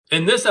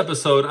In this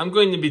episode, I'm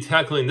going to be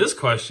tackling this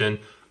question: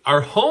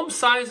 are home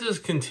sizes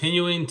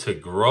continuing to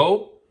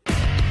grow?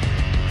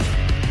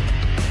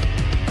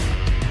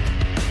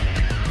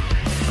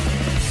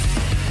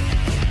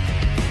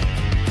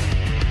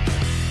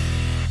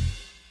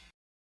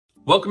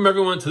 Welcome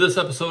everyone to this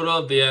episode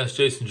of the Ask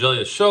Jason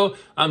Gelios show.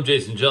 I'm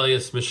Jason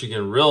Gelios,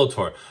 Michigan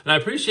Realtor, and I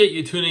appreciate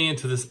you tuning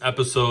into this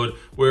episode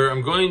where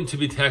I'm going to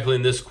be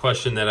tackling this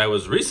question that I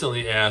was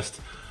recently asked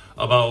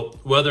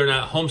about whether or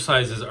not home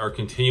sizes are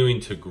continuing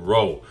to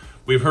grow.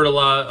 We've heard a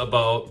lot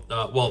about,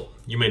 well,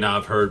 you may not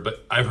have heard,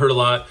 but I've heard a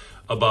lot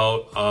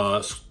about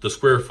the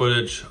square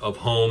footage of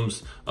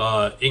homes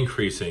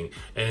increasing,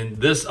 and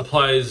this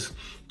applies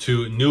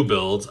to new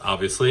builds,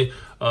 obviously.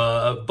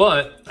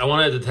 But I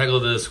wanted to tackle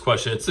this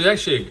question. It's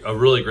actually a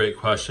really great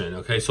question.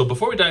 Okay, so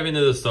before we dive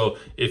into this though,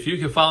 if you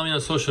can follow me on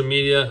social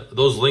media,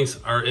 those links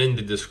are in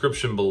the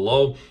description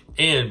below,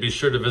 and be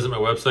sure to visit my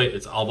website.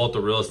 It's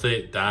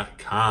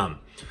allabouttherealestate.com.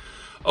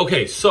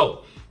 Okay,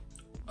 so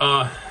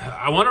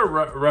I want to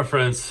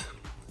reference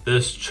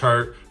this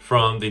chart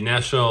from the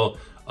National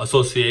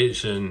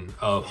Association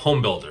of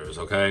Home Builders,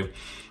 okay?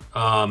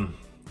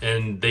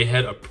 And they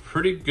had a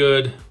pretty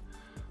good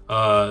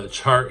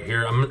chart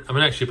here. I'm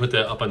gonna actually put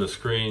that up on the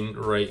screen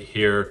right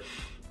here.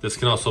 This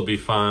can also be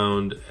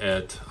found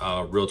at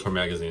Realtor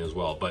Magazine as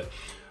well. But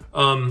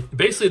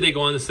basically they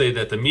go on to say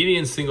that the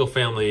median single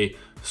family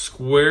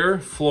square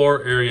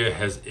floor area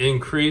has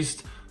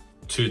increased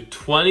to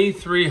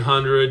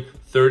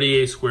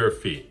 2,338 square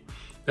feet.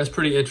 That's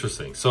pretty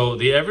interesting. So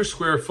the average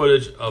square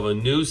footage of a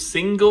new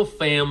single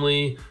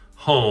family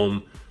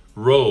home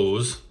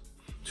rose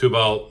to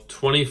about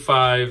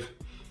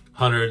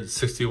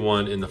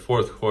 2,561 in the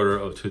fourth quarter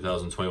of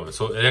 2021.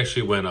 So it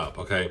actually went up,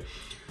 okay?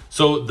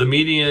 So the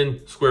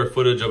median square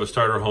footage of a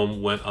starter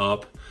home went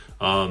up.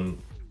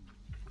 And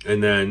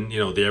then, you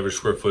know, the average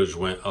square footage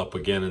went up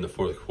again in the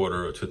fourth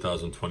quarter of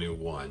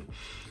 2021.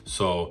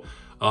 So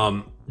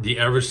the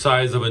average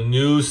size of a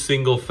new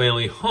single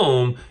family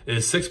home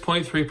is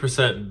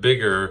 6.3%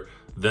 bigger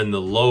than the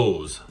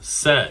lows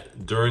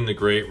set during the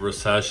Great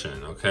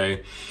Recession,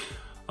 okay?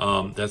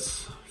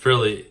 That's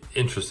fairly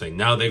interesting.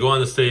 Now they go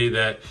on to say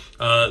that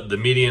the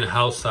median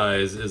house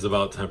size is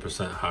about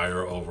 10%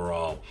 higher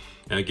overall.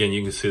 And again,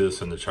 you can see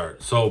this in the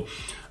chart. So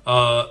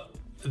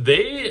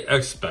they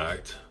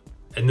expect,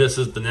 and this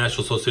is the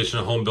National Association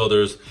of Home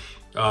Builders,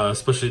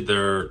 especially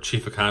their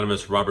chief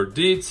economist, Robert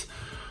Dietz,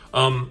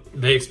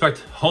 they expect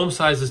home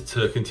sizes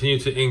to continue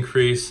to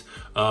increase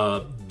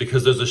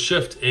because there's a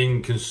shift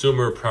in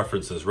consumer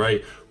preferences,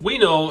 right? We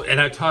know, and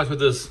I've talked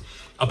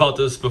about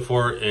this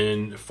before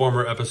in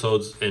former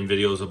episodes and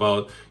videos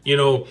about, you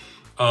know,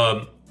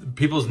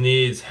 people's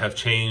needs have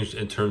changed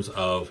in terms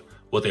of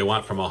what they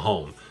want from a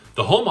home.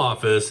 The home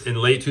office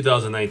in late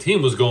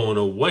 2019 was going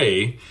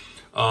away,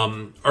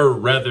 or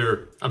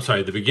rather, I'm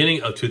sorry, the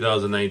beginning of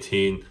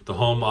 2019, the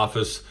home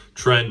office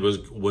trend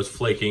was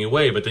flaking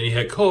away, but then you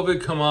had COVID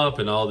come up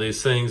and all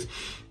these things.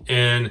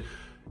 And,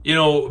 you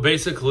know,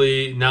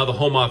 basically now the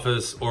home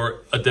office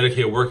or a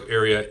dedicated work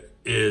area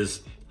is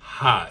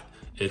hot.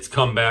 It's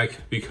come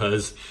back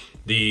because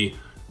the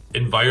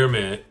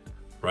environment,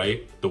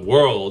 right, the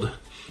world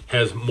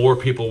has more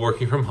people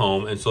working from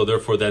home, and so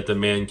therefore that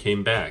demand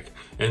came back.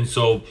 And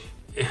so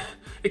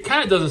it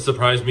kind of doesn't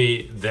surprise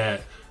me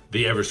that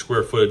the average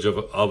square footage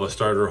of a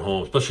starter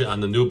home, especially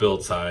on the new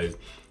build side,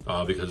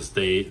 because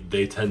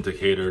they tend to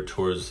cater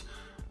towards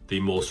the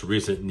most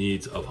recent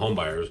needs of home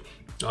buyers.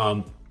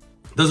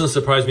 Doesn't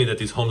surprise me that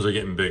these homes are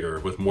getting bigger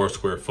with more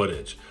square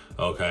footage,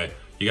 okay?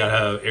 You gotta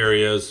have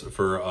areas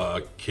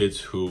for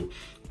kids who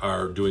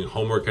are doing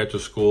homework after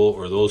school,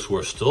 or those who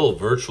are still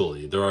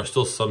virtually. There are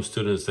still some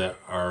students that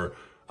are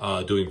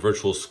doing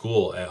virtual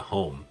school at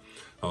home,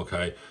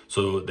 okay?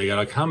 So they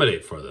gotta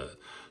accommodate for that.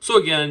 So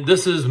again,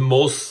 this is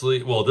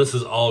mostly, well, this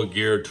is all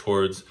geared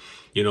towards,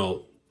 you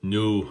know,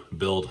 new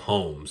build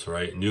homes,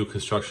 right? New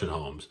construction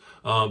homes.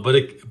 But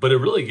it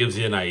really gives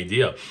you an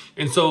idea.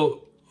 And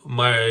so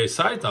my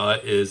side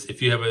thought is,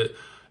 if you have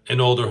an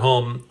older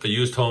home, a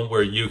used home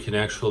where you can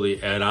actually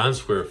add on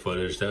square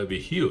footage, that would be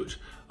huge,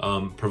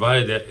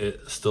 provided that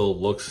it still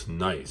looks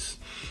nice.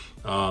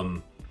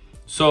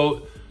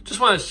 So just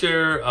want to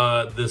share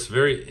this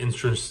very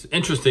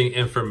interesting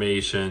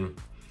information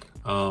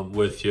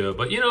with you.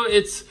 But, you know,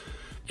 it's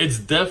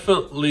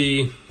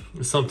definitely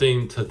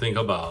something to think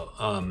about.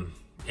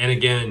 And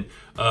again,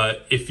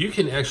 if you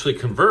can actually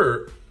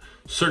convert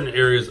certain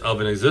areas of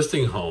an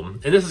existing home,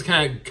 and this is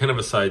kind of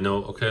a side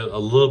note, okay, a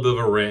little bit of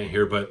a rant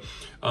here, but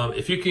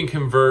if you can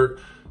convert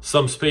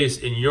some space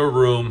in your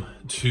room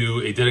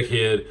to a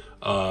dedicated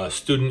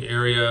student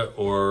area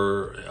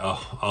or a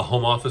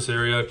home office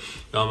area.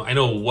 I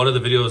know one of the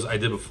videos I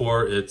did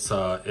before, it's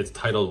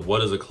titled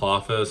 "What is a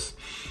Cloffice?"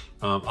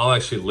 I'll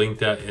actually link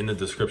that in the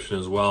description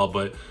as well,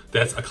 but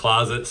that's a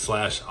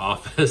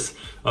closet/office,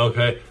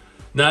 okay?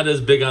 Not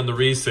as big on the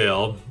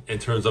resale in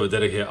terms of a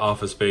dedicated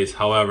office space.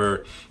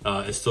 However,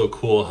 it's still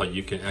cool how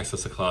you can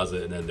access a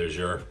closet and then there's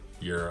your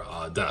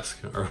desk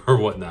or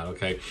whatnot,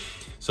 okay?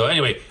 So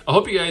anyway, I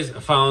hope you guys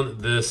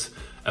found this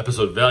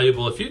episode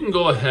valuable, if you can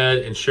go ahead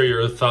and share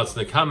your thoughts in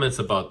the comments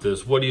about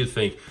this. What do you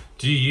think?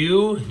 Do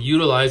you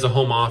utilize a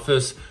home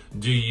office?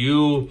 Do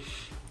you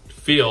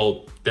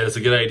feel that it's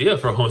a good idea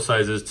for home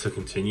sizes to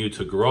continue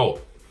to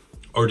grow?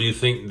 Or do you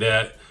think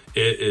that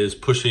it is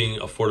pushing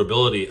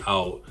affordability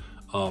out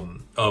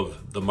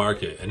of the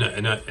market? And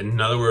in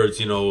other words,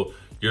 you know,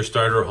 your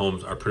starter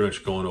homes are pretty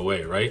much going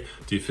away, right?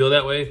 Do you feel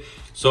that way?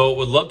 So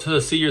would love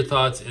to see your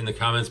thoughts in the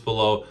comments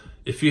below.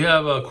 If you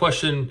have a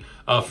question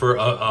for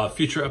a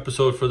future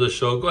episode for the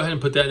show, go ahead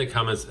and put that in the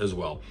comments as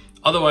well.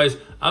 Otherwise,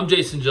 I'm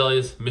Jason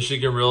Gelios,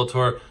 Michigan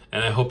Realtor,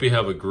 and I hope you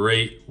have a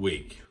great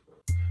week.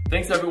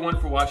 Thanks everyone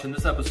for watching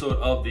this episode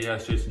of the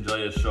Ask Jason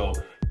Gelios show.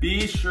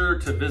 Be sure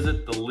to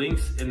visit the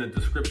links in the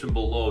description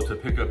below to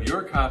pick up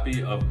your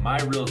copy of my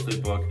real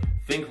estate book,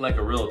 Think Like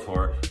a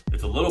Realtor.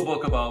 It's a little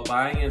book about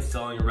buying and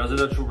selling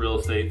residential real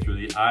estate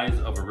through the eyes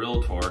of a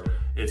realtor.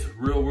 It's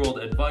real world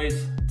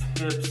advice,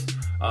 tips,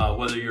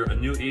 whether you're a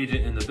new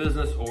agent in the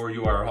business or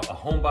you are a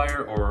home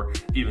buyer or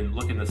even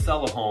looking to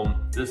sell a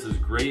home. This is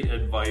great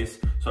advice.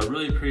 So I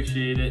really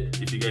appreciate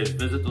it if you guys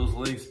visit those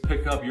links,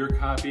 pick up your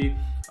copy,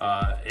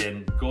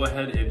 and go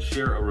ahead and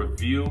share a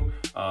review,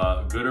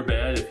 good or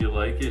bad, if you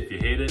like it, if you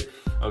hate it,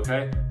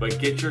 okay? But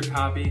get your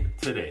copy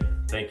today.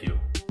 Thank you.